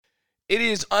It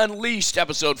is Unleashed,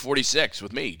 episode 46,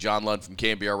 with me, John Lund from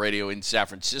KNBR Radio in San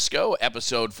Francisco.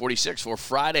 Episode 46 for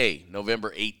Friday,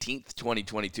 November 18th,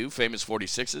 2022. Famous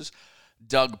 46s.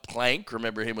 Doug Plank,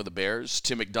 remember him with the Bears.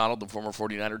 Tim McDonald, the former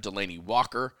 49er. Delaney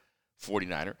Walker,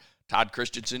 49er. Todd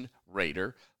Christensen,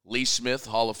 Raider. Lee Smith,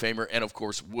 Hall of Famer. And, of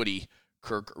course, Woody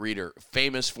Kirk Reeder.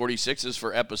 Famous 46s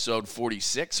for episode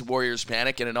 46. Warriors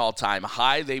panic at an all-time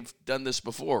high. They've done this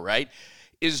before, right?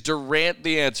 Is Durant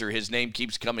the answer? His name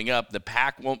keeps coming up. The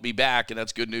pack won't be back, and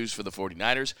that's good news for the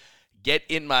 49ers. Get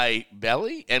in my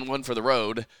belly, and one for the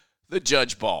road, the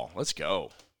Judge Ball. Let's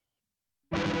go.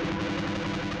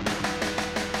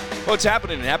 What's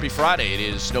happening? Happy Friday. It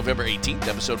is November 18th,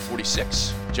 episode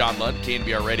 46. John Lund,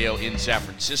 KNBR Radio in San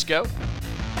Francisco.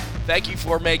 Thank you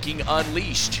for making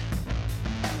Unleashed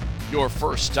your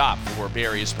first stop for Bay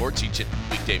Area sports each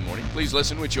weekday morning. Please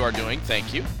listen what you are doing.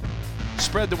 Thank you.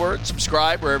 Spread the word.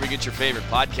 Subscribe wherever you get your favorite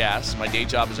podcasts. My day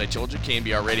job, as I told you,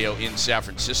 KNBR Radio in San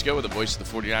Francisco with the voice of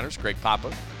the 49ers, Greg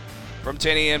Papa, from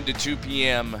 10 a.m. to 2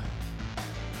 p.m.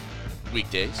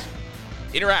 weekdays.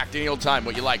 Interact any old time,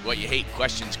 what you like, what you hate,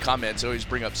 questions, comments. Always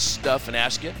bring up stuff and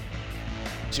ask you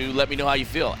to let me know how you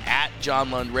feel. At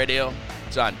John Lund Radio.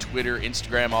 It's on Twitter,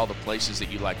 Instagram, all the places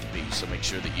that you like to be. So make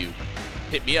sure that you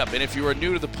hit me up. And if you are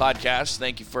new to the podcast,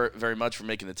 thank you very much for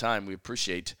making the time. We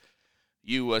appreciate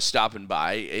you stopping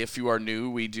by. If you are new,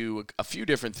 we do a few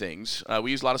different things. We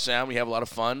use a lot of sound. We have a lot of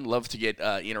fun. Love to get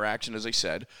interaction, as I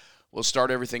said. We'll start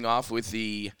everything off with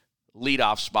the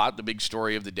leadoff spot, the big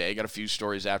story of the day. Got a few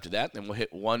stories after that. Then we'll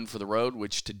hit one for the road,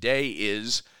 which today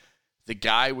is the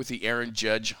guy with the Aaron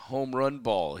Judge home run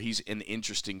ball. He's an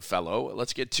interesting fellow.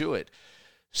 Let's get to it.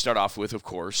 Start off with, of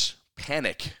course,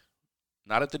 panic.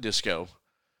 Not at the disco,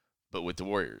 but with the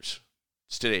Warriors.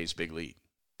 It's today's big lead.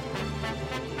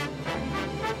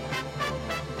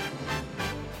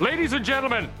 Ladies and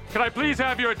gentlemen, can I please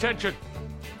have your attention?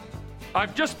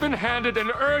 I've just been handed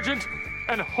an urgent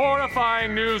and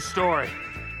horrifying news story.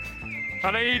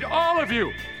 And I need all of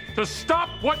you to stop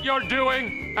what you're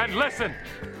doing and listen.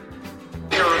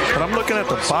 But I'm looking at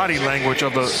the body language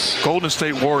of the Golden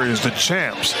State Warriors, the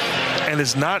champs, and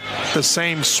it's not the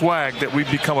same swag that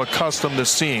we've become accustomed to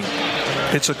seeing.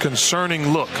 It's a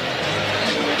concerning look.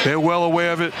 They're well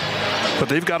aware of it, but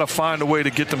they've got to find a way to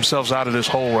get themselves out of this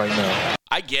hole right now.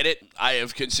 I get it. I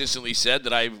have consistently said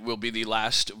that I will be the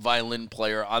last violin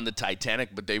player on the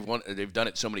Titanic, but they've done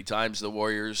it so many times, the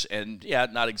Warriors, and yeah,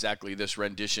 not exactly this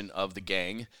rendition of the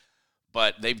gang,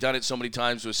 but they've done it so many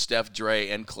times with Steph, Dre,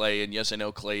 and Clay, and yes, I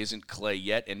know Clay isn't Clay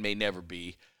yet and may never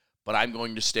be, but I'm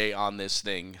going to stay on this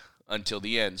thing until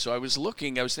the end. So I was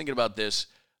thinking about this,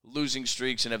 losing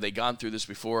streaks, and have they gone through this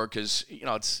before? Because, you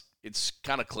know, it's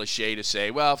kind of cliche to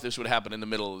say, well, if this would happen in the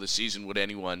middle of the season, would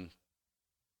anyone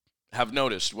have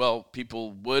noticed? Well,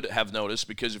 people would have noticed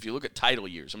because if you look at title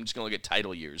years, I'm just going to look at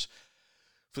title years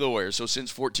for the Warriors. So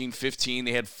since 14-15,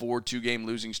 they had 4 two-game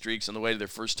losing streaks. On the way to their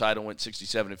first title, went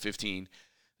 67-15.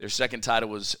 Their second title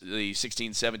was the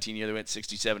 16-17 year. They went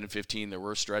 67-15. Their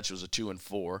worst stretch was a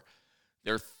 2-4.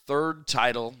 Their third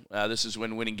title, this is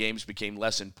when winning games became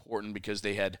less important because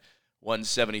they had won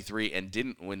 73 and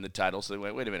didn't win the title. So they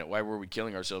went, wait a minute, why were we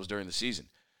killing ourselves during the season?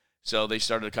 So they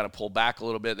started to kind of pull back a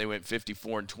little bit. They went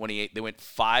 54-28. They went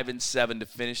 5-7 to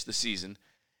finish the season,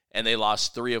 and they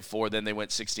lost 3 of 4. Then they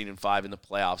went 16-5 in the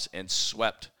playoffs and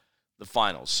swept the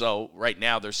finals. So right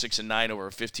now they're 6-9 over a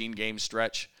 15-game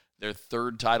stretch. Their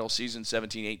third title season,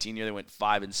 17-18 year, they went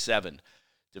 5-7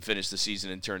 to finish the season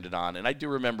and turned it on. And I do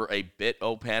remember a bit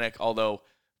panic, although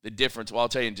the difference, well, I'll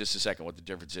tell you in just a second what the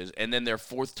difference is. And then their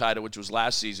fourth title, which was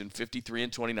last season,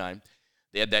 53-29.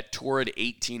 They had that torrid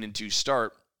 18-2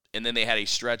 start. And then they had a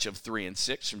stretch of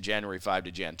 3-6 from January 5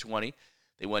 to Jan 20.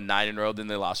 They won 9 in a row. Then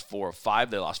they lost 4 of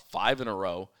 5. They lost 5 in a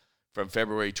row from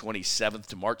February 27th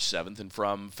to March 7th. And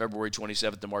from February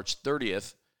 27th to March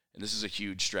 30th, and this is a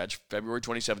huge stretch, February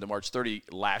 27th to March 30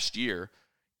 last year,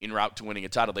 en route to winning a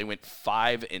title, they went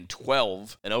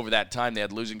 5-12. And over that time, they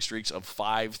had losing streaks of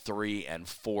 5, 3, and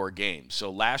 4 games. So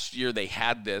last year they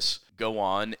had this go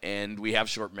on, and we have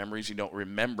short memories. You don't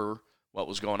remember what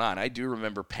was going on. I do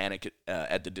remember panic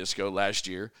at the disco last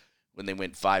year when they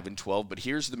went 5-12, but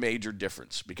here's the major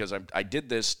difference, because I did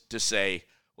this to say,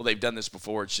 well, they've done this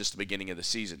before, it's just the beginning of the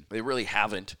season. They really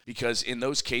haven't, because in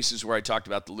those cases where I talked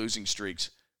about the losing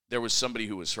streaks, there was somebody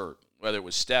who was hurt, whether it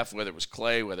was Steph, whether it was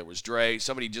Clay, whether it was Dre,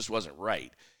 somebody just wasn't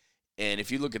right. And if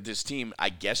you look at this team, I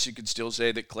guess you could still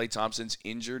say that Klay Thompson's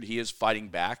injured. He is fighting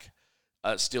back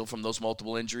still from those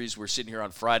multiple injuries. We're sitting here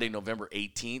on Friday, November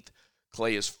 18th.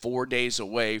 Clay is 4 days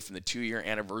away from the 2-year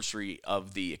anniversary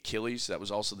of the Achilles. That was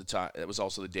also the time. That was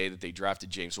also the day that they drafted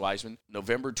James Wiseman.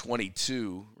 November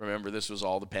 22. Remember, this was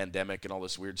all the pandemic and all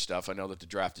this weird stuff. I know that the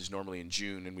draft is normally in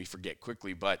June, and we forget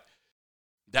quickly, but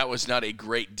that was not a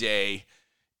great day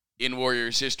in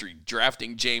Warriors history.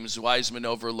 Drafting James Wiseman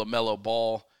over LaMelo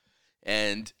Ball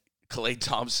and Klay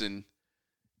Thompson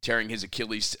tearing his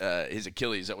Achilles.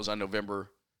 That was on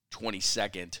November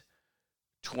 22nd.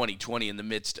 2020 in the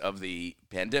midst of the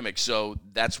pandemic. So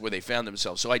that's where they found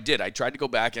themselves. So I tried to go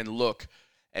back and look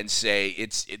and say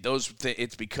it's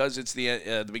because it's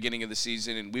the beginning of the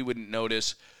season and we wouldn't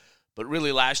notice. But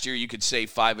really last year you could say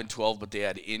 5-12, but they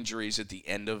had injuries at the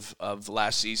end of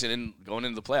last season and going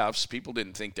into the playoffs, people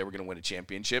didn't think they were going to win a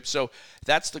championship. So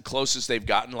that's the closest they've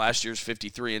gotten. Last year's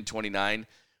 53-29,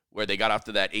 where they got off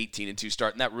to that 18-2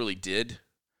 start, and that really did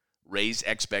raise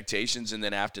expectations, and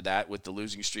then after that, with the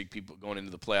losing streak, people going into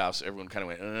the playoffs, everyone kind of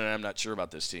went, I'm not sure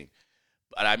about this team.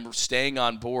 But I'm staying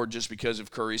on board just because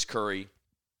of Curry's Curry,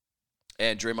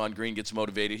 and Draymond Green gets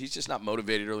motivated. He's just not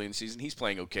motivated early in the season. He's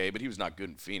playing okay, but he was not good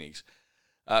in Phoenix.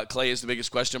 Clay is the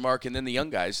biggest question mark, and then the young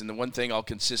guys. And the one thing I'll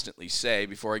consistently say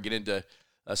before I get into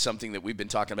something that we've been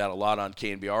talking about a lot on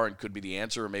KNBR and could be the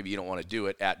answer, or maybe you don't want to do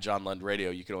it, at John Lund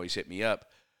Radio, you can always hit me up.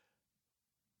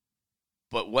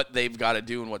 But what they've got to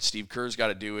do and what Steve Kerr's got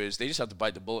to do is they just have to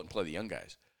bite the bullet and play the young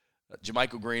guys.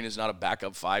 JaMychal Green is not a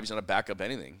backup 5. He's not a backup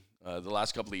anything. The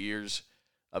last couple of years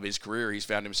of his career, he's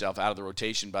found himself out of the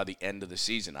rotation by the end of the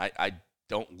season. I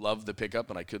don't love the pickup,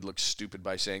 and I could look stupid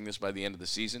by saying this by the end of the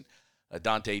season.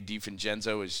 Dante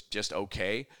DiVincenzo is just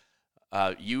okay.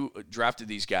 You drafted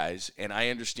these guys, and I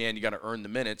understand you got to earn the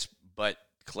minutes, but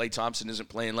Klay Thompson isn't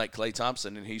playing like Klay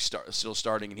Thompson, and he's still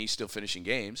starting and he's still finishing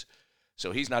games.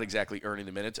 So he's not exactly earning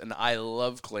the minutes, and I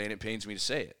love Klay, and it pains me to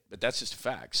say it, but that's just a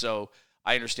fact. So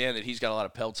I understand that he's got a lot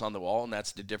of pelts on the wall, and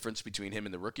that's the difference between him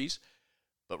and the rookies.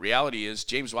 But reality is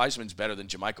James Wiseman's better than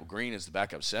JaMychal Green as the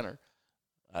backup center.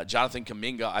 Jonathan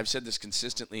Kuminga, I've said this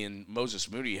consistently, and Moses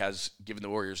Moody has given the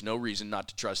Warriors no reason not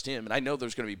to trust him, and I know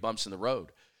there's going to be bumps in the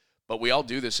road, but we all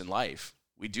do this in life.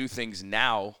 We do things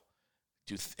now,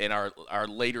 and our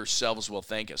later selves will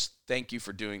thank us. Thank you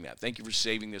for doing that. Thank you for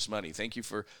saving this money. Thank you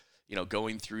for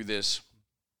going through this,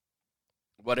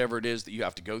 whatever it is that you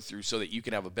have to go through so that you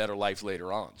can have a better life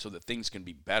later on, so that things can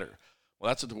be better. Well,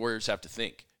 that's what the Warriors have to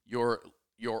think. Your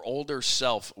older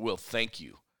self will thank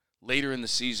you. Later in the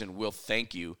season will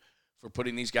thank you for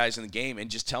putting these guys in the game and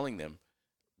just telling them,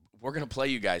 we're going to play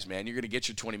you guys, man. You're going to get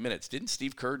your 20 minutes. Didn't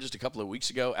Steve Kerr just a couple of weeks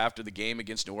ago after the game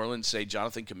against New Orleans say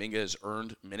Jonathan Kuminga has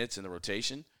earned minutes in the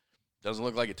rotation? Doesn't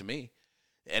look like it to me.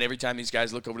 And every time these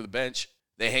guys look over to the bench,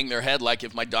 they hang their head like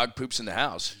if my dog poops in the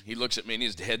house. He looks at me and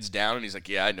his head's down and he's like,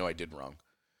 yeah, I know I did wrong.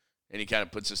 And he kind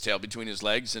of puts his tail between his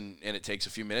legs and it takes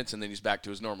a few minutes and then he's back to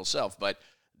his normal self. But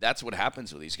that's what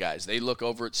happens with these guys. They look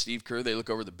over at Steve Kerr, they look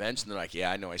over the bench, and they're like,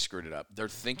 yeah, I know I screwed it up. They're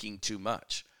thinking too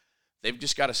much. They've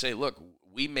just got to say, look,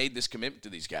 we made this commitment to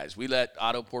these guys. We let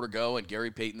Otto Porter go and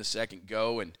Gary Payton II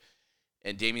go and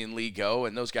Damian Lee go.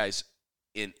 And those guys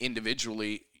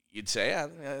individually, you'd say, yeah,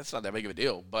 that's not that big of a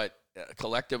deal. But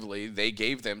collectively, they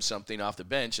gave them something off the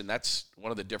bench, and that's one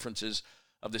of the differences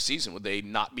of the season. Would they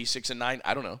not be 6-9?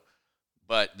 I don't know.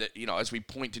 But, as we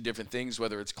point to different things,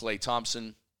 whether it's Klay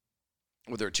Thompson,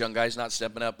 whether it's young guys not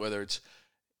stepping up, whether it's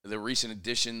the recent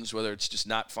additions, whether it's just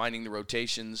not finding the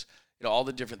rotations, all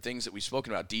the different things that we've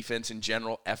spoken about, defense in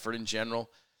general, effort in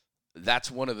general, that's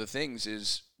one of the things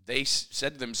is they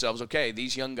said to themselves, okay,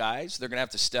 these young guys, they're going to have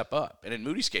to step up. And in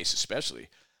Moody's case especially,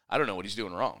 I don't know what he's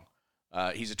doing wrong.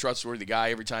 He's a trustworthy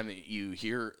guy. Every time that you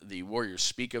hear the Warriors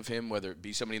speak of him, whether it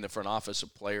be somebody in the front office, a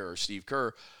player, or Steve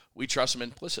Kerr, we trust him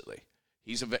implicitly.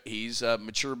 He's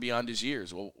mature beyond his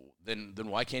years. Well, then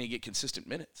why can't he get consistent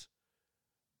minutes?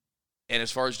 And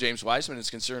as far as James Wiseman is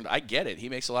concerned, I get it. He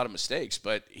makes a lot of mistakes,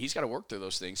 but he's got to work through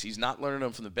those things. He's not learning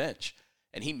them from the bench,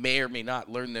 and he may or may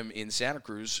not learn them in Santa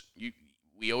Cruz.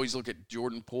 We always look at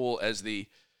Jordan Poole as the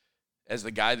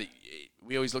guy that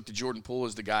we always looked at Jordan Poole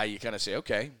as the guy you kind of say,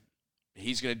 okay,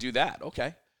 he's going to do that.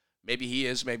 Okay. Maybe he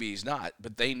is, maybe he's not.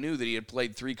 But they knew that he had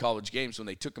played 3 college games when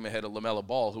they took him ahead of LaMelo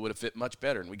Ball, who would have fit much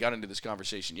better. And we got into this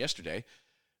conversation yesterday.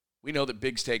 We know that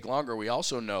bigs take longer. We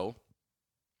also know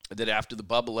that after the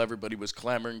bubble, everybody was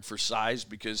clamoring for size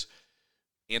because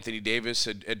Anthony Davis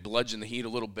had bludgeoned the Heat a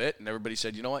little bit, and everybody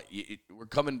said, you know what, we're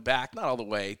coming back, not all the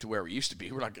way to where we used to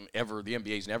be. We're not going to ever, the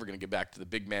NBA is never going to get back to the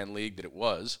big man league that it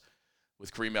was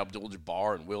with Kareem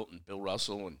Abdul-Jabbar and Wilt and Bill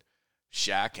Russell and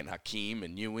Shaq and Hakeem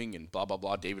and Ewing and blah, blah,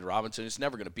 blah, David Robinson. It's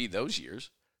never going to be those years.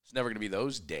 It's never going to be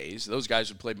those days. Those guys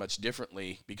would play much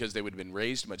differently because they would have been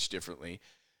raised much differently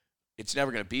It's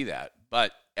never going to be that.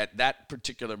 But at that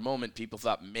particular moment, people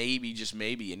thought maybe, just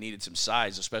maybe, you needed some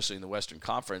size, especially in the Western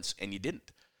Conference, and you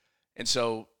didn't. And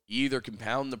so you either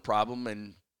compound the problem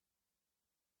and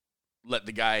let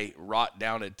the guy rot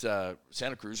down at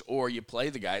Santa Cruz, or you play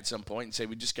the guy at some point and say,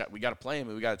 we got to play him,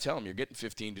 and we got to tell him you're getting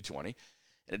 15 to 20,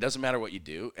 and it doesn't matter what you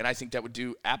do. And I think that would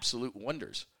do absolute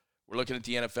wonders. We're looking at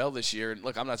the NFL this year, and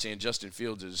look, I'm not saying Justin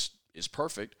Fields is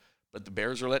perfect, but the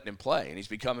Bears are letting him play,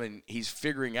 and he's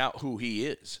figuring out who he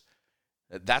is.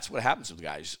 That's what happens with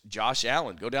guys. Josh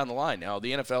Allen, go down the line. Now,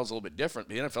 the NFL is a little bit different.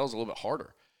 The NFL is a little bit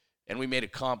harder. And we made a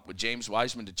comp with James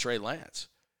Wiseman to Trey Lance.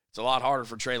 It's a lot harder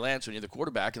for Trey Lance when you're the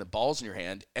quarterback and the ball's in your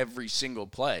hand every single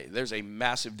play. There's a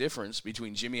massive difference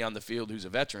between Jimmy on the field, who's a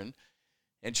veteran,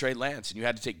 and Trey Lance. And you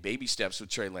had to take baby steps with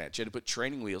Trey Lance. You had to put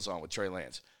training wheels on with Trey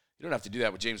Lance. You don't have to do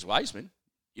that with James Wiseman.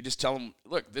 You just tell him,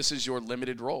 look, this is your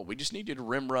limited role. We just need you to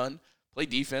rim run, play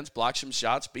defense, block some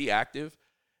shots, be active.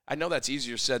 I know that's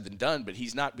easier said than done, but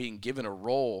he's not being given a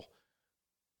role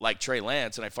like Trey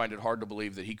Lance, and I find it hard to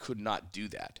believe that he could not do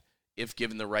that if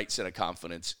given the right set of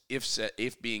confidence,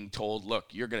 if being told,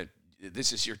 look,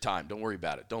 this is your time. Don't worry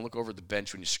about it. Don't look over at the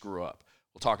bench when you screw up.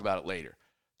 We'll talk about it later.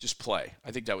 Just play.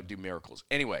 I think that would do miracles.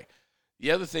 Anyway,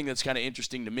 the other thing that's kind of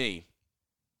interesting to me,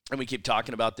 and we keep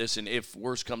talking about this, and if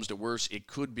worse comes to worse, it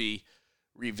could be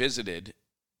revisited,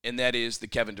 and that is the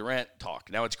Kevin Durant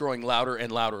talk. Now, it's growing louder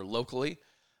and louder locally.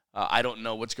 I don't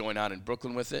know what's going on in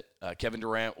Brooklyn with it. Kevin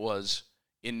Durant was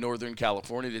in Northern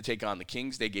California to take on the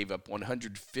Kings. They gave up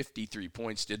 153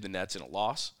 points, did the Nets in a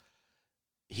loss.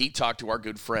 He talked to our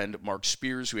good friend Mark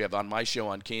Spears, who we have on my show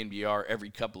on KNBR every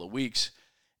couple of weeks,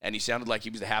 and he sounded like he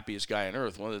was the happiest guy on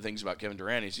earth. One of the things about Kevin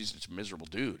Durant is he's just a miserable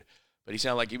dude. But he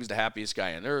sounded like he was the happiest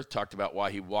guy on earth, talked about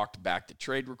why he walked back the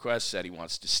trade request, said he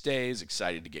wants to stay, is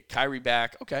excited to get Kyrie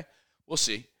back. Okay, we'll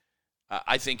see.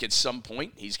 I think at some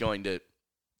point he's going to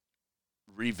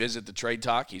revisit the trade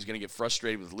talk. He's going to get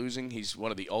frustrated with losing. He's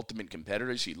one of the ultimate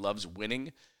competitors. He loves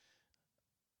winning.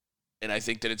 And I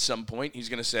think that at some point he's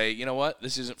going to say, you know what,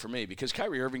 this isn't for me, because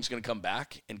Kyrie Irving's going to come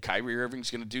back and Kyrie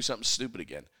Irving's going to do something stupid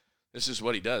again. This is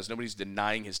what he does. Nobody's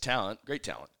denying his talent. Great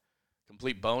talent.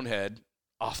 Complete bonehead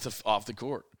off the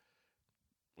court.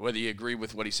 Whether you agree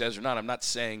with what he says or not, I'm not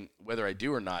saying whether I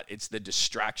do or not. It's the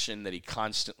distraction that he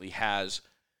constantly has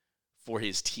for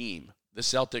his team. The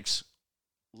Celtics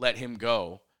let him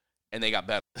go, and they got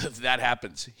better. That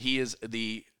happens. He is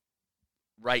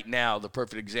right now, the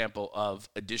perfect example of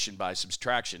addition by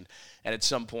subtraction. And at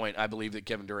some point, I believe that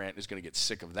Kevin Durant is going to get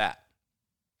sick of that.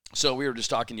 So we were just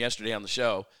talking yesterday on the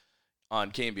show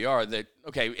on KNBR that,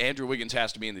 okay, Andrew Wiggins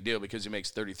has to be in the deal because he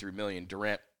makes $33 million.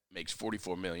 Durant makes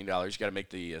 $44 million. You got to make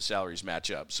the salaries match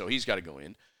up. So he's got to go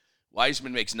in.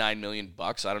 Wiseman makes $9 million.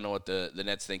 I don't know what the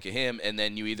Nets think of him. And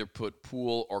then you either put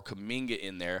Poole or Kuminga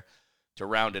in there to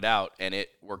round it out, and it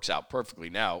works out perfectly.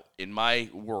 Now, in my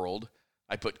world,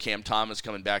 I put Cam Thomas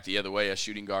coming back the other way, a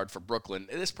shooting guard for Brooklyn.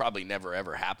 This probably never,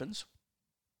 ever happens.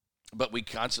 But we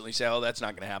constantly say, oh, that's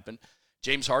not going to happen.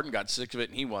 James Harden got sick of it,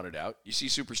 and he wanted out. You see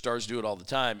superstars do it all the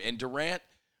time. And Durant,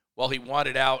 while he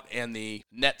wanted out and the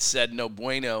Nets said no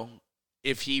bueno,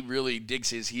 if he really digs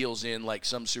his heels in like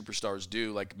some superstars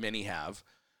do, like many have,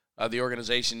 the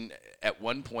organization at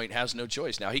one point has no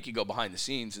choice. Now, he could go behind the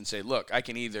scenes and say, look, I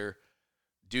can either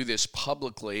do this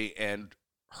publicly and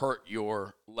hurt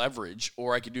your leverage,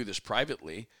 or I could do this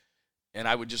privately, and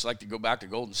I would just like to go back to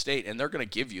Golden State, and they're going to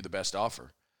give you the best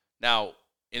offer. Now,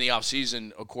 in the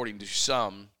offseason, according to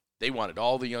some, they wanted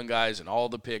all the young guys and all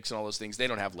the picks and all those things. They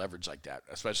don't have leverage like that,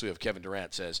 especially if Kevin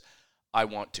Durant says, I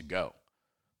want to go.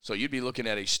 So you'd be looking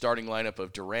at a starting lineup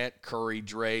of Durant, Curry,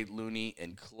 Dre, Looney,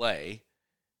 and Clay.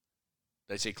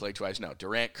 Did I say Clay twice? No.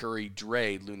 Durant, Curry,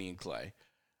 Dre, Looney, and Clay.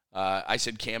 I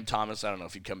said Cam Thomas. I don't know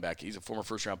if he'd come back. He's a former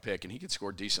first-round pick, and he could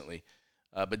score decently.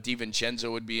 But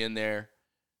DiVincenzo would be in there.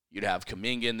 You'd have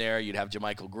Kuminga in there. You'd have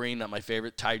JaMychal Green, not my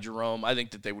favorite. Ty Jerome. I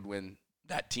think that they would win.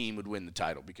 That team would win the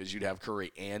title because you'd have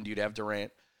Curry and you'd have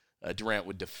Durant. Durant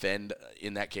would defend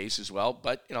in that case as well.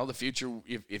 But, the future,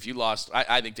 if you lost,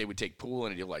 I think they would take Poole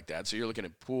in a deal like that. So you're looking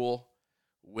at Poole,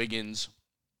 Wiggins,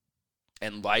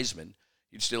 and Wiseman.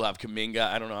 You'd still have Kuminga.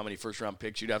 I don't know how many first-round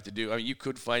picks you'd have to do. I mean, you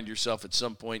could find yourself at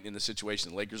some point in the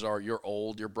situation the Lakers are. You're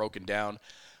old. You're broken down.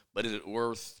 But is it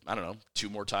worth, 2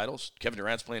 more titles? Kevin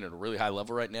Durant's playing at a really high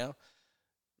level right now.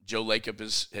 Joe Lacob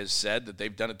has said that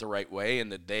they've done it the right way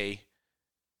and that they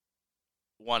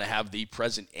want to have the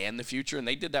present and the future, and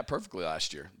they did that perfectly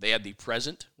last year. They had the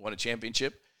present, won a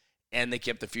championship, and they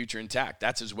kept the future intact.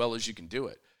 That's as well as you can do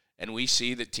it. And we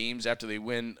see that teams, after they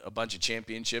win a bunch of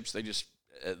championships,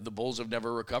 the Bulls have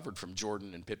never recovered from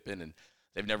Jordan and Pippen, and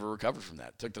they've never recovered from that.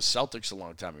 It took the Celtics a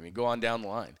long time. I mean, go on down the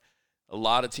line. A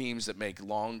lot of teams that make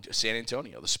long – San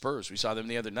Antonio, the Spurs, we saw them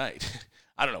the other night.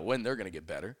 I don't know when they're going to get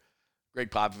better. Greg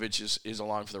Popovich is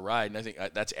along for the ride, and I think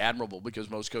that's admirable because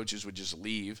most coaches would just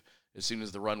leave as soon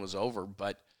as the run was over.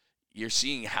 But you're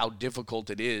seeing how difficult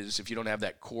it is if you don't have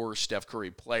that core Steph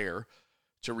Curry player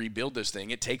to rebuild this thing.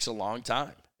 It takes a long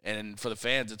time, and for the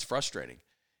fans, it's frustrating.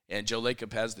 And Joe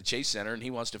Lacob has the Chase Center, and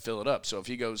he wants to fill it up. So if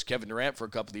he goes Kevin Durant for a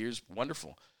couple of years,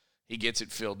 wonderful. He gets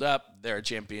it filled up. They're a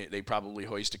champion. They probably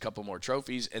hoist a couple more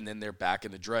trophies, and then they're back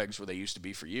in the dregs where they used to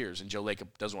be for years. And Joe Lacob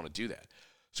doesn't want to do that.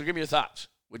 So give me your thoughts.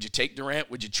 Would you take Durant?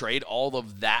 Would you trade all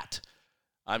of that?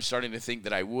 I'm starting to think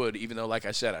that I would, even though, like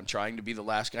I said, I'm trying to be the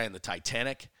last guy in the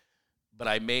Titanic, but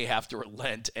I may have to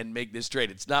relent and make this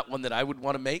trade. It's not one that I would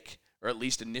want to make, or at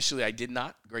least initially I did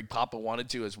not. Greg Papa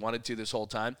has wanted to this whole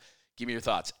time. Give me your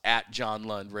thoughts. At John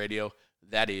Lund Radio,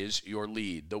 that is your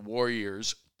lead. The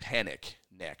Warriors panic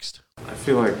next. I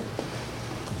feel like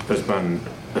there's been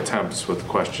attempts with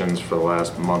questions for the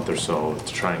last month or so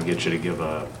to try and get you to give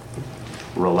a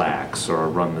relax or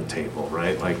run the table,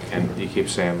 right? And you keep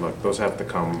saying, look, those have to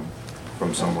come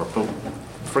from somewhere. But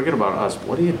forget about us.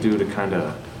 What do you do to kind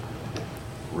of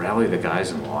rally the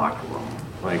guys in the locker room?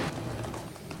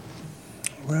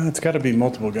 Well, it's got to be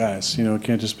multiple guys. It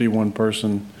can't just be one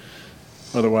person.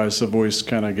 Otherwise, the voice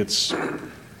kind of gets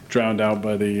drowned out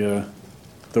by the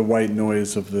white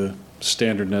noise of the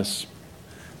standardness.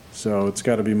 So it's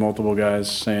got to be multiple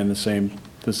guys saying the same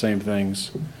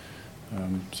things.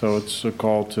 So it's a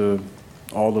call to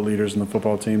all the leaders in the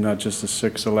football team, not just the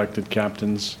 6 elected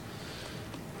captains.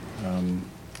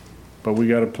 But we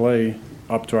got to play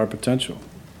up to our potential.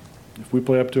 If we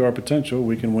play up to our potential,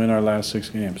 we can win our last 6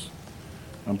 games.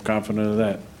 I'm confident of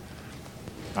that.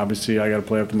 Obviously, I got to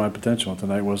play up to my potential.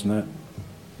 Tonight wasn't it.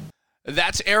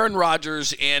 That's Aaron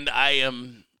Rodgers, and I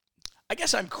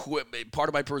guess I'm quick. Part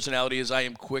of my personality is I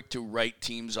am quick to write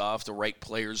teams off, to write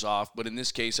players off. But in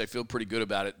this case, I feel pretty good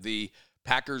about it. The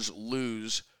Packers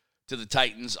lose to the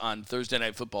Titans on Thursday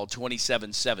Night Football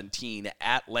 27-17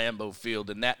 at Lambeau Field,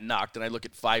 and that knocked, and I look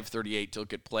at 538 to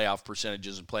look at playoff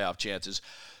percentages and playoff chances.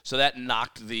 So that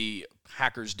knocked the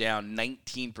Packers down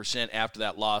 19% after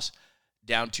that loss,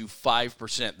 down to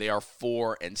 5%. They are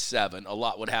 4-7. A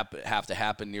lot would have to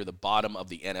happen near the bottom of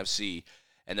the NFC,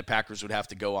 and the Packers would have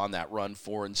to go on that run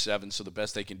 4-7. So the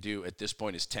best they can do at this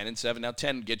point is 10-7. Now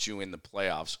 10 gets you in the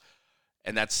playoffs,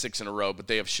 and that's 6 in a row. But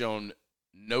they have shown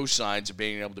no signs of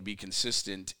being able to be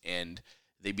consistent, and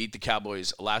they beat the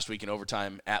Cowboys last week in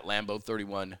overtime at Lambeau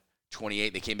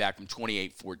 31-28. They came back from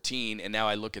 28-14, and now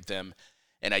I look at them,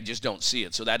 and I just don't see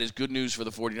it. So that is good news for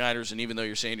the 49ers, and even though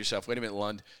you're saying to yourself, wait a minute,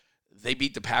 Lund, they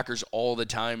beat the Packers all the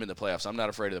time in the playoffs. I'm not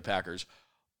afraid of the Packers.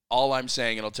 All I'm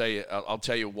saying, and I'll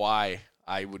tell you why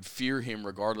I would fear him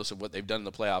regardless of what they've done in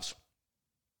the playoffs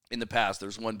in the past.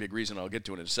 There's one big reason I'll get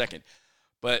to it in a second.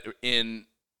 But in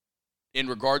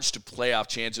regards to playoff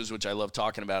chances, which I love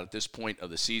talking about at this point of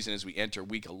the season as we enter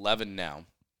Week 11 now,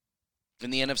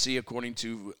 in the NFC, according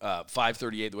to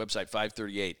 538, the website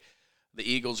 538, the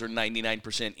Eagles are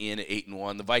 99% in at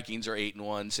 8-1. The Vikings are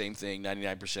 8-1, same thing,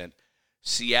 99%.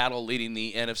 Seattle leading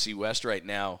the NFC West right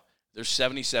now, they're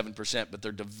 77%, but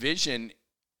their division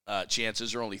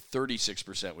chances are only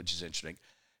 36%, which is interesting.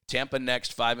 Tampa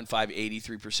next, 5-5,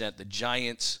 83%. The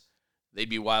Giants, they'd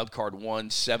be wild card 1,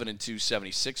 7-2,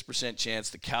 76% chance.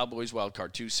 The Cowboys, wild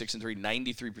card 2, 6-3,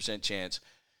 93% chance.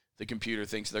 The computer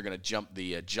thinks they're going to jump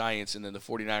the Giants, and then the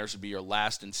 49ers would be your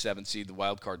last and 7th seed, the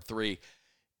wild card 3.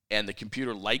 And the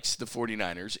computer likes the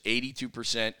 49ers,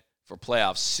 82% for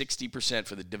playoffs, 60%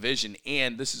 for the division.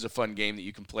 And this is a fun game that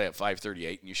you can play at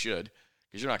 538, and you should,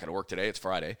 because you're not going to work today. It's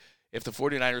Friday. If the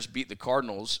 49ers beat the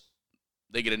Cardinals,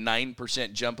 they get a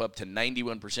 9% jump up to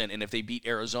 91%. And if they beat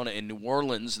Arizona and New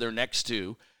Orleans, their next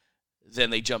two, then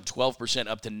they jump 12%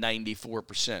 up to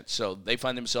 94%. So they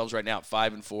find themselves right now at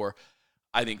 5-4.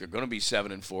 I think they're going to be 7-4. I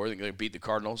think they're going to beat the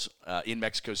Cardinals in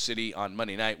Mexico City on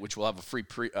Monday night, which will have a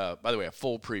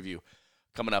full preview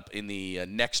coming up in the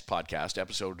next podcast,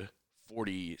 episode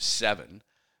 47.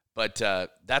 But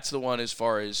that's the one as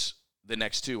far as the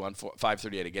next two on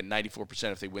 538. Again,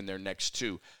 94% if they win their next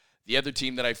two. The other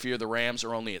team that I fear, the Rams,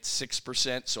 are only at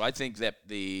 6%. So I think that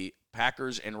the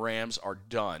Packers and Rams are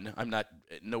done.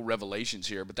 No revelations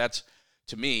here, but that's,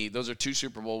 to me, those are 2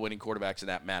 Super Bowl winning quarterbacks, and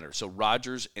that matters. So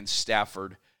Rodgers and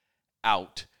Stafford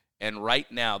out. And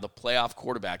right now, the playoff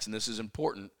quarterbacks, and this is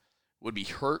important, would be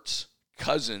Hurts,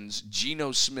 Cousins,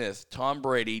 Geno Smith, Tom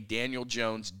Brady, Daniel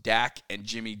Jones, Dak, and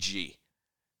Jimmy G.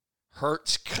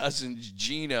 Hurts, Cousins,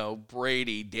 Geno,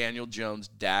 Brady, Daniel Jones,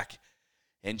 Dak,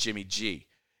 and Jimmy G.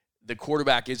 the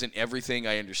quarterback isn't everything.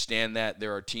 I understand that.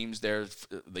 There are teams there.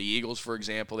 The Eagles, for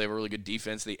example, they have a really good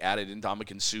defense. They added in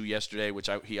Ndamukong Suh yesterday, which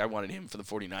I wanted him for the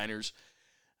 49ers.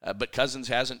 But Cousins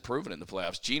hasn't proven in the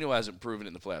playoffs. Geno hasn't proven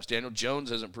in the playoffs. Daniel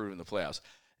Jones hasn't proven in the playoffs.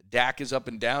 Dak is up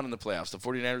and down in the playoffs. The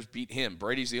 49ers beat him.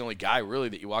 Brady's the only guy, really,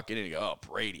 that you walk in and you go, oh,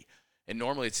 Brady. And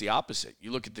normally it's the opposite.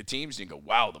 You look at the teams and you go,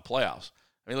 wow, the playoffs.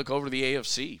 I mean, look over to the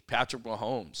AFC. Patrick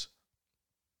Mahomes,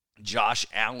 Josh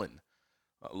Allen,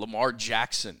 Lamar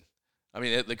Jackson. I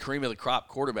mean, the cream of the crop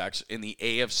quarterbacks in the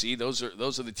AFC, those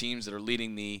are the teams that are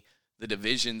leading the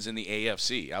divisions in the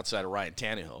AFC outside of Ryan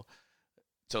Tannehill.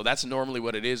 So that's normally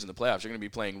what it is in the playoffs. You're going to be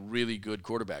playing really good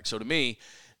quarterbacks. So to me,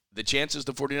 the chances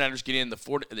the 49ers get in,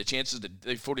 the chances that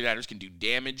the 49ers can do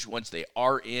damage once they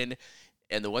are in,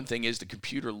 and the one thing is the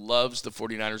computer loves the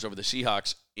 49ers over the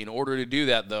Seahawks. In order to do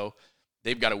that, though,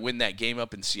 they've got to win that game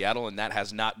up in Seattle, and that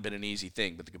has not been an easy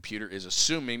thing. But the computer is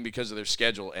assuming because of their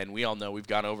schedule, and we all know we've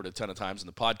gone over it a ton of times in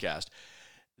the podcast,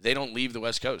 they don't leave the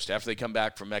West Coast. After they come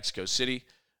back from Mexico City,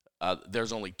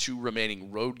 there's only 2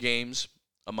 remaining road games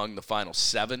among the final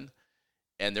 7,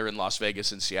 and they're in Las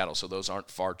Vegas and Seattle, so those aren't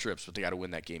far trips, but they got to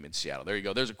win that game in Seattle. There you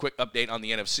go. There's a quick update on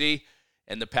the NFC,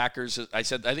 and the Packers. I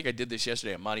think I did this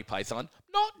yesterday on Monty Python.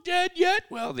 Not dead yet.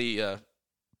 Well,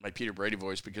 my Peter Brady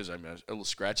voice because I'm a little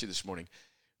scratchy this morning.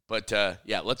 But,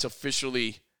 yeah, let's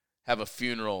officially have a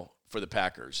funeral for the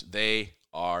Packers. They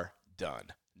are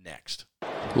done. Next.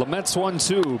 Lamette's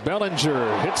 1-2.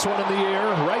 Bellinger hits one in the air.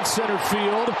 Right center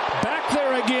field. Back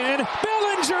there again.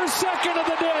 Bellinger's second of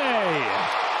the day.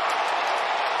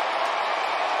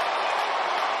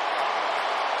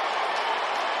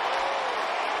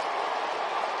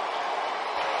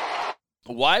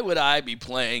 Why would I be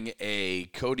playing a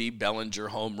Cody Bellinger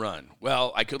home run?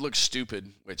 Well, I could look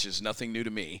stupid, which is nothing new to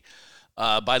me,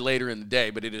 by later in the day,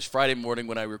 but it is Friday morning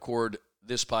when I record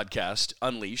this podcast,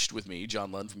 Unleashed, with me,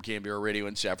 John Lund from Canberra Radio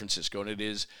in San Francisco, and it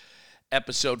is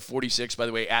episode 46, by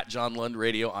the way, at John Lund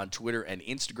Radio on Twitter and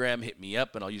Instagram. Hit me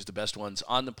up, and I'll use the best ones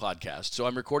on the podcast. So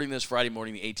I'm recording this Friday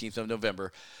morning, the 18th of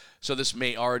November, so this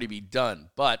may already be done,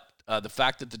 but the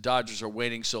fact that the Dodgers are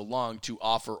waiting so long to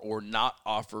offer or not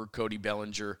offer Cody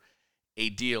Bellinger a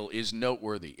deal is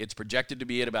noteworthy. It's projected to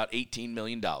be at about $18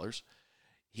 million.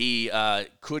 He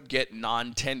could get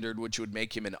non-tendered, which would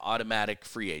make him an automatic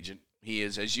free agent. He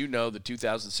is, as you know, the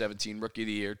 2017 Rookie of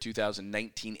the Year,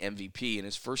 2019 MVP. In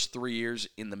his first 3 years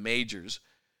in the majors,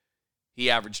 he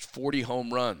averaged 40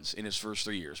 home runs in his first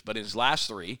 3 years. But in his last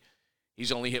 3,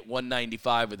 he's only hit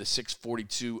 195 with a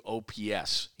 642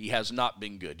 OPS. He has not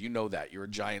been good. You know that. You're a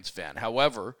Giants fan.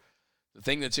 However, the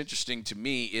thing that's interesting to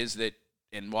me is that,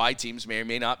 and why teams may or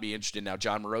may not be interested. Now,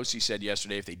 John Morosi said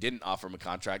yesterday if they didn't offer him a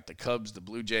contract, the Cubs, the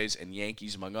Blue Jays, and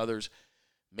Yankees, among others,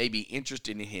 may be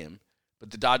interested in him. But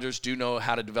the Dodgers do know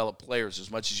how to develop players. As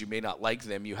much as you may not like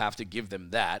them, you have to give them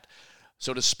that.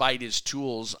 So despite his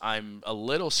tools, I'm a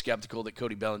little skeptical that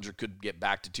Cody Bellinger could get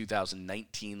back to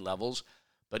 2019 levels.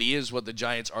 But he is what the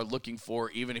Giants are looking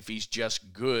for, even if he's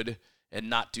just good and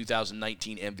not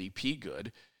 2019 MVP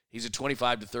good. He's a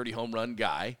 25 to 30 home run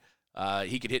guy.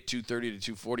 He could hit 230 to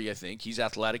 240, I think. He's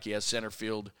athletic. He has center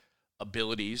field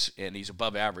abilities, and he's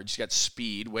above average. He's got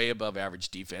speed, way above average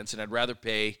defense. And I'd rather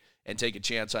pay and take a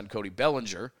chance on Cody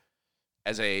Bellinger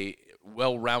as a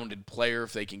well-rounded player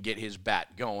if they can get his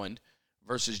bat going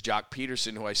versus Jock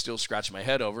Peterson, who I still scratch my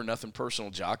head over. Nothing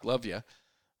personal, Jock. Love you.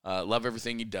 Love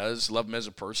everything he does. Love him as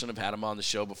a person. I've had him on the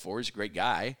show before. He's a great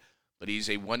guy, but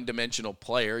he's a one-dimensional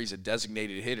player. He's a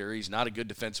designated hitter. He's not a good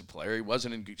defensive player. He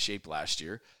wasn't in good shape last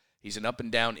year. He's an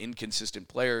up-and-down, inconsistent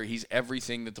player. He's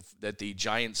everything that the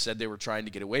Giants said they were trying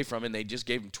to get away from, and they just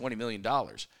gave him $20 million.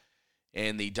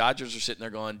 And the Dodgers are sitting there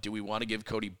going, do we want to give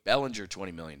Cody Bellinger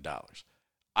 $20 million?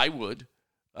 I would.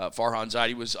 Farhan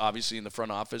Zaidi was obviously in the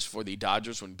front office for the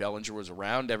Dodgers when Bellinger was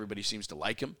around. Everybody seems to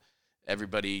like him.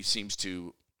 Everybody seems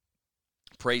to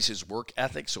praise his work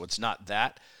ethic, so it's not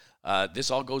that. This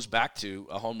all goes back to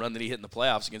a home run that he hit in the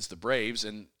playoffs against the Braves,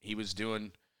 and he was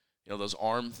doing those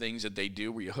arm things that they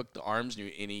do where you hook the arms,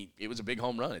 and it was a big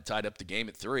home run. It tied up the game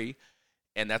at 3.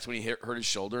 And that's when he hurt his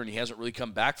shoulder, and he hasn't really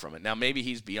come back from it. Now, maybe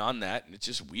he's beyond that, and it's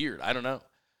just weird. I don't know.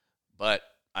 But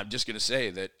I'm just going to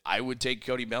say that I would take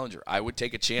Cody Bellinger. I would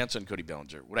take a chance on Cody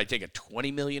Bellinger. Would I take a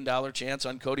 $20 million chance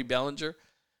on Cody Bellinger?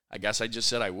 I guess I just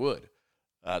said I would.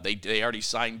 They already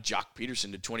signed Jock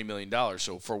Peterson to $20 million.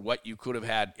 So for what you could have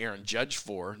had Aaron Judge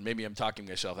for, maybe I'm talking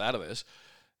myself out of this,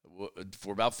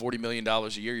 for about $40 million a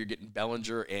year, you're getting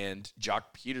Bellinger and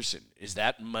Jock Peterson. Is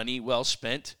that money well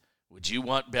spent? Would you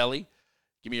want Belly?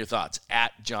 Give me your thoughts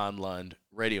at John Lund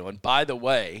Radio. And by the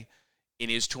way, in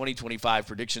his 2025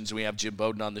 predictions, we have Jim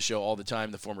Bowden on the show all the time,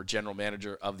 the former general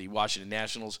manager of the Washington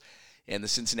Nationals. and the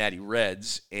Cincinnati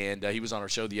Reds. And he was on our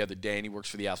show the other day, and he works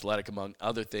for The Athletic, among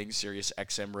other things, Sirius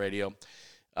XM Radio.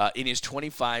 In his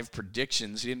 25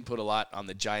 predictions, he didn't put a lot on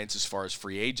the Giants as far as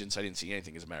free agents. I didn't see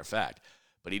anything, as a matter of fact.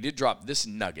 But he did drop this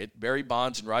nugget. Barry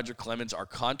Bonds and Roger Clemens are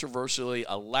controversially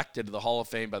elected to the Hall of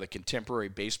Fame by the Contemporary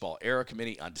Baseball Era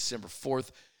Committee on December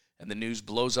 4th, and the news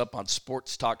blows up on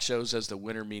sports talk shows as the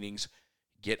winter meetings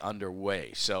get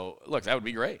underway. So, look, that would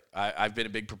be great. I've been a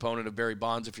big proponent of Barry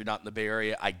Bonds. If you're not in the Bay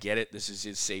Area, I get it. This is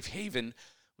his safe haven.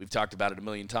 We've talked about it a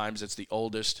million times. It's the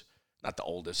oldest, not the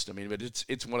oldest, but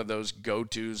it's one of those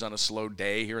go-tos on a slow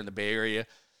day here in the Bay Area.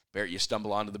 You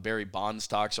stumble onto the Barry Bonds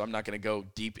talk, so I'm not going to go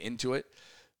deep into it.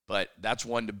 But that's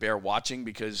one to bear watching,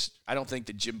 because I don't think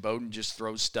that Jim Bowden just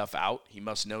throws stuff out. He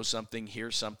must know something,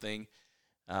 hear something.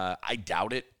 I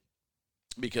doubt it,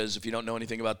 because if you don't know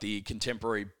anything about the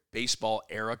Contemporary Baseball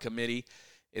Era Committee,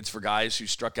 it's for guys who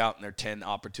struck out in their 10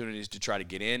 opportunities to try to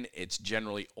get in. It's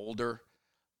generally older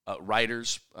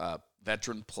writers,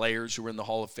 veteran players who are in the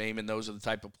Hall of Fame, and those are the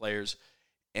type of players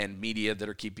and media that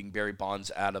are keeping Barry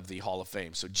Bonds out of the Hall of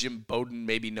Fame. So Jim Bowden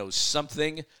maybe knows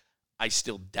something. I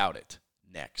still doubt it.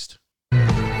 Next.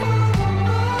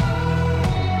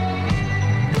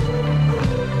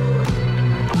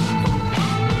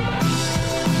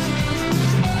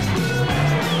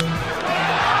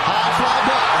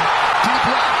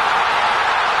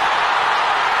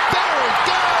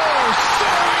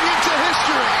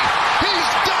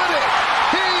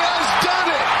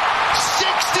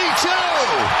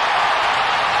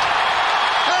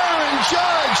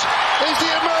 Is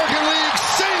the American League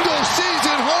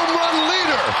single-season home run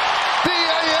leader. The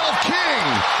AL King.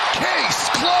 Case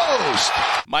closed.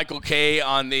 Michael Kay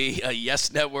on the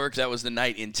Yes Network. That was the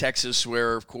night in Texas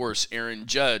where, of course, Aaron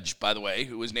Judge, by the way,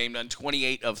 who was named on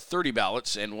 28 of 30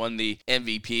 ballots and won the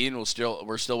MVP, and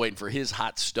we're still waiting for his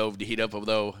hot stove to heat up,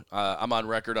 although I'm on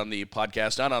record on the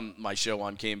podcast, not on my show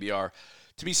on KMBR,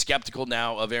 to be skeptical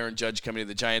now of Aaron Judge coming to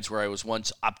the Giants, where I was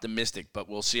once optimistic, but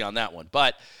we'll see on that one.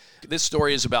 But this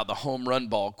story is about the home run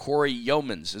ball. Corey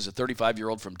Yeomans is a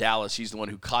 35-year-old from Dallas. He's the one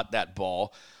who caught that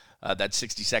ball, that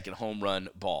 60-second home run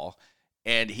ball.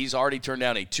 And he's already turned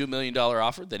down a $2 million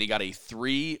offer. Then he got a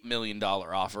 $3 million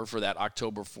offer for that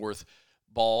October 4th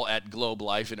ball at Globe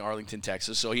Life in Arlington,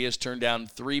 Texas. So he has turned down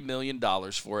 $3 million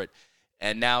for it.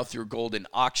 And now through Golden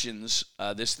Auctions,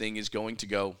 this thing is going to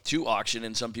go to auction.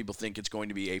 And some people think it's going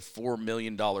to be a $4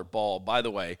 million ball. By the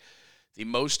way, the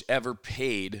most ever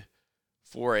paid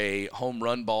for a home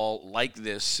run ball like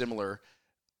this, similar,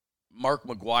 Mark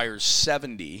McGwire's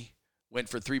 70 went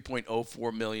for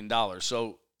 $3.04 million.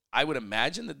 So I would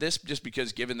imagine that this, just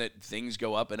because given that things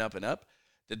go up and up and up,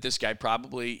 that this guy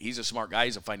probably, he's a smart guy,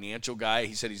 he's a financial guy.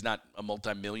 He said he's not a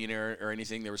multimillionaire or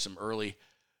anything. There was some early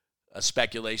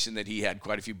speculation that he had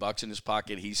quite a few bucks in his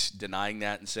pocket. He's denying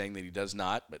that and saying that he does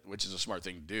not, but which is a smart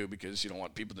thing to do, because you don't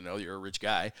want people to know you're a rich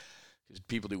guy, because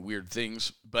people do weird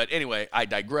things. But anyway, I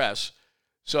digress.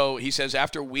 So he says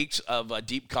after weeks of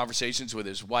deep conversations with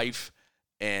his wife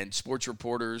and sports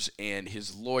reporters and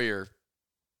his lawyer,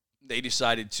 they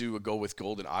decided to go with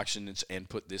Golden Auctions and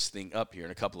put this thing up here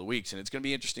in a couple of weeks. And it's going to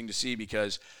be interesting to see,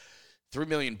 because $3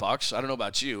 million, I don't know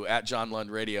about you, at John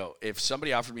Lund Radio, if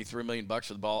somebody offered me $3 million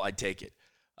for the ball, I'd take it.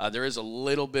 There is a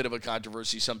little bit of a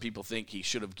controversy. Some people think he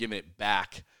should have given it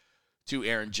back to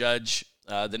Aaron Judge.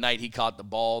 The night he caught the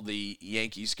ball, the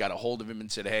Yankees got a hold of him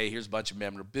and said, hey, here's a bunch of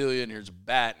memorabilia, and here's a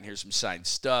bat, and here's some signed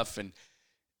stuff. And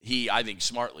he, I think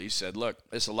smartly, said, look,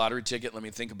 it's a lottery ticket. Let me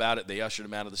think about it. They ushered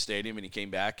him out of the stadium, and he came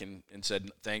back and said,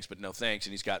 thanks, but no thanks.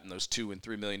 And he's gotten those $2 and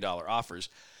 $3 million offers.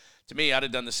 To me, I'd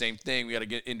have done the same thing. We got to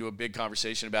get into a big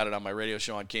conversation about it on my radio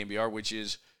show on KMBR, which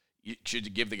is, you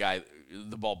should give the guy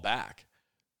the ball back.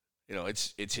 You know,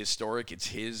 it's historic. It's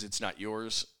his. It's not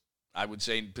yours. I would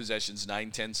say in possession's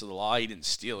 9/10 of the law. He didn't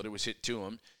steal it. It was hit to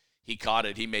him. He caught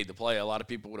it. He made the play. A lot of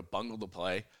people would have bungled the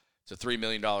play. It's a $3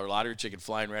 million lottery ticket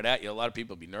flying right at you. A lot of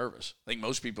people would be nervous. I think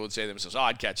most people would say to themselves,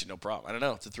 I'd catch it, no problem. I don't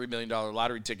know. It's a $3 million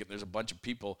lottery ticket. There's a bunch of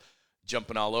people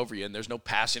jumping all over you, and there's no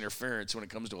pass interference when it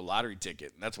comes to a lottery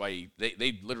ticket. And that's why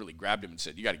they literally grabbed him and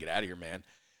said, you got to get out of here, man.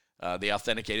 They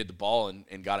authenticated the ball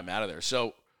and got him out of there.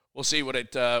 So we'll see what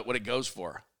it goes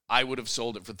for. I would have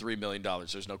sold it for $3 million.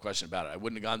 There's no question about it. I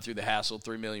wouldn't have gone through the hassle.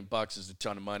 $3 million is a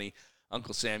ton of money.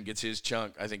 Uncle Sam gets his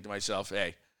chunk. I think to myself,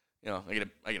 hey, you know,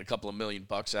 I get a couple of $1 million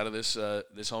out of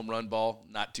this home run ball.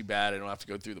 Not too bad. I don't have to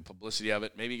go through the publicity of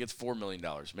it. Maybe he gets $4 million.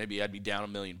 Maybe I'd be down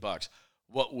 $1 million.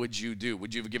 What would you do?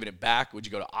 Would you have given it back? Would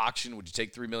you go to auction? Would you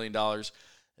take $3 million?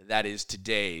 That is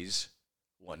today's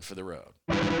one for the road.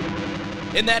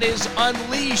 And that is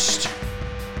Unleashed.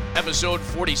 Episode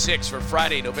 46 for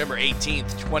Friday, November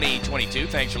 18th, 2022.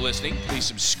 Thanks for listening. Please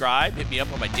subscribe. Hit me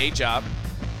up on my day job.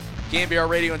 KNBR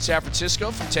Radio in San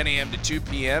Francisco from 10 a.m. to 2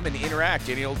 p.m. and interact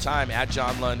any old time at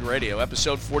John Lund Radio.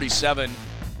 Episode 47,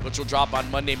 which will drop on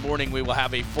Monday morning, we will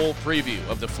have a full preview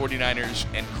of the 49ers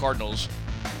and Cardinals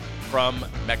from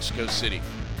Mexico City.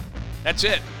 That's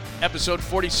it. Episode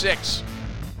 46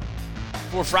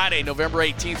 for Friday, November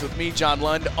 18th with me, John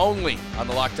Lund, only on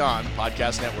the Locked On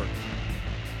Podcast Network.